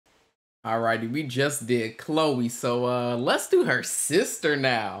Alrighty, we just did Chloe, so let's do her sister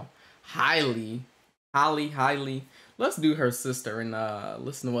now. Halle. Let's do her sister and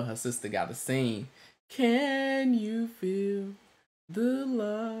listen to what her sister got to sing. Can you feel the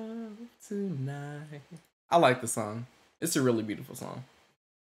love tonight? I like the song. It's a really beautiful song.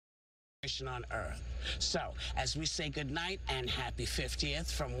 On Earth. So, as we say goodnight and happy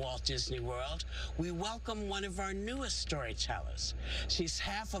 50th from Walt Disney World, we welcome one of our newest storytellers. She's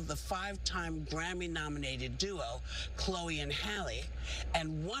half of the 5-time Grammy-nominated duo, Chloe and Halle,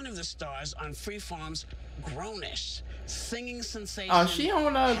 and one of the stars on Freeform's Grownish, singing sensation. Oh, she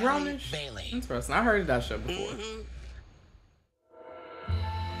on Grownish? Bailey. Interesting. I heard that show before.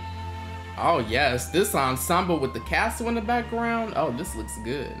 Oh yes, this ensemble with the castle in the background. Oh, this looks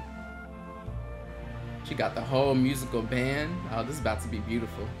good. She got the whole musical band. Oh, this is about to be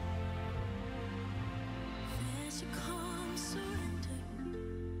beautiful.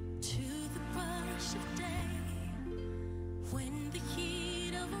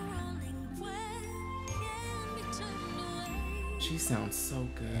 She sounds so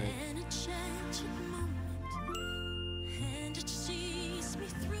good.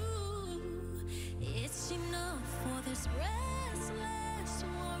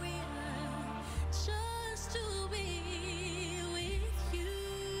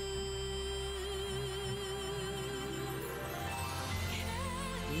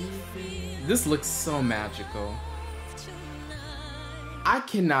 This looks so magical. I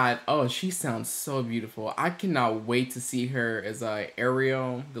cannot, oh, she sounds so beautiful. I cannot wait to see her as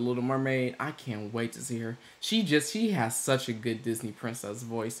Ariel, the Little Mermaid. I can't wait to see her. She has such a good Disney princess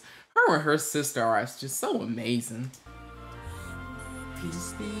voice. Her and her sister are just so amazing.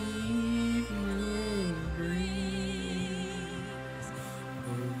 Peace the evening brings,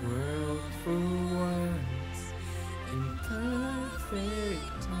 the world for once in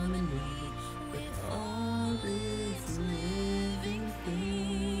perfect harmony. All this living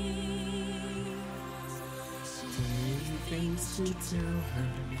things, many things to tell her,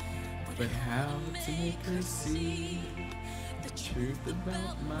 but how to make her see the truth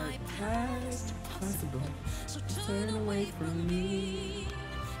about my past possible. So turn away from me.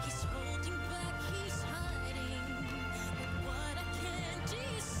 He's holding back, he's hiding, but what I can't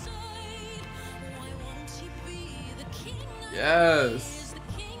decide. Why won't he be the king? Yes.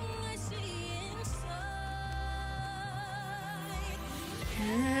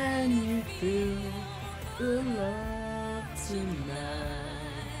 Can you feel the love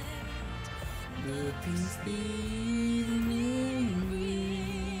tonight? The peace the evening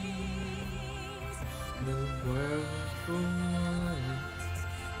brings, the world for once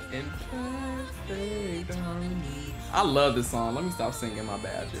in perfect harmony. I love this song. Let me stop singing, my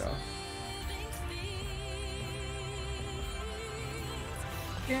bad, y'all.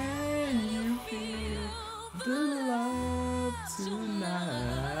 Can you feel the love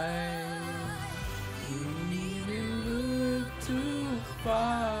tonight? You needn't look too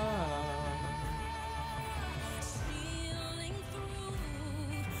far.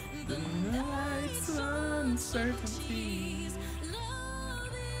 The night's uncertainties.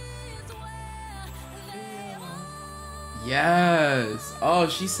 Yes. Oh,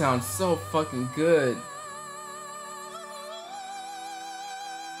 she sounds so fucking good.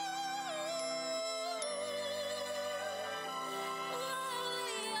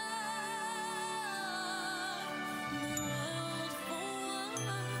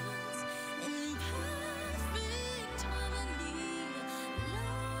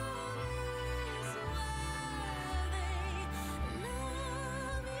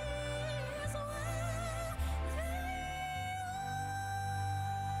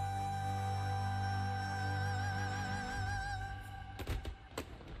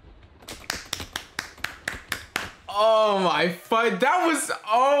 Oh my fuck, that was,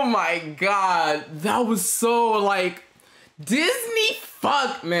 oh my god, that was so like, Disney,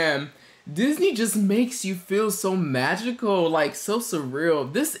 fuck man. Disney just makes you feel so magical, like so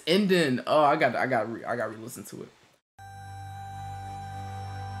surreal. This ending, oh, I got re-listen to it.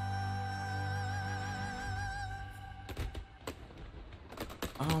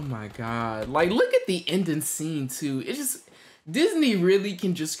 Oh my god, like look at the ending scene too. It just, Disney really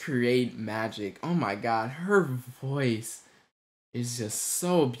can just create magic. Oh my god, her voice is just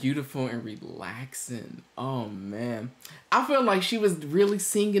so beautiful and relaxing. Oh man, I feel like she was really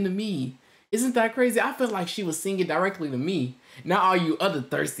singing to me. Isn't that crazy? I feel like she was singing directly to me. Not all you other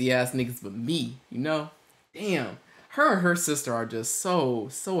thirsty ass niggas, but me, you know? Damn, her and her sister are just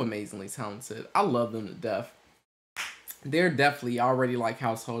so amazingly talented. I love them to death. They're definitely already like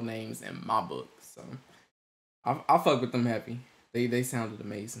household names in my book, so I fuck with them heavy. They sounded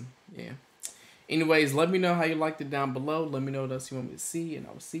amazing. Yeah. Yeah. Anyways, let me know how you liked it down below. Let me know what else you want me to see, and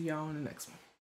I will see y'all in the next one.